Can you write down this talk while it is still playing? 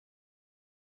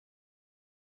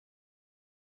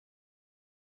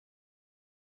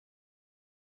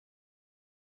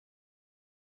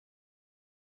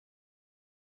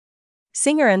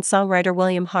Singer and songwriter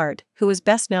William Hart, who was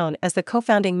best known as the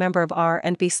co-founding member of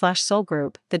R&B/soul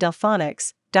group, the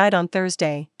Delfonics, died on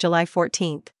Thursday, July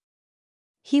 14.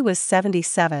 He was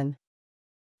 77.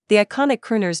 The iconic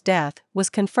crooner's death was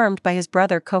confirmed by his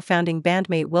brother co-founding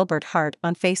bandmate Wilbert Hart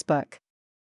on Facebook.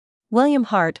 William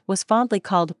Hart was fondly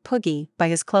called Poogie by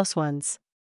his close ones.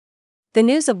 The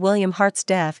news of William Hart's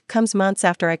death comes months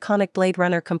after iconic Blade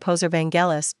Runner composer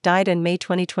Vangelis died in May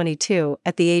 2022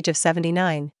 at the age of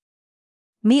 79.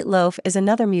 Meat Loaf is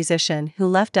another musician who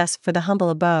left us for the humble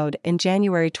abode in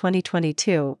January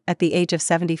 2022 at the age of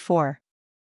 74.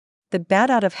 The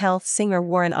bat-out-of-health singer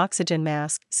wore an oxygen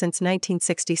mask since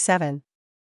 1967.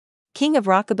 King of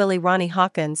Rockabilly Ronnie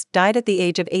Hawkins died at the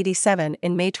age of 87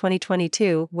 in May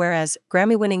 2022, whereas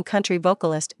Grammy-winning country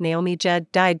vocalist Naomi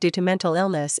Judd died due to mental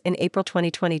illness in April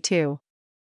 2022.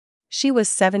 She was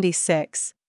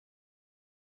 76.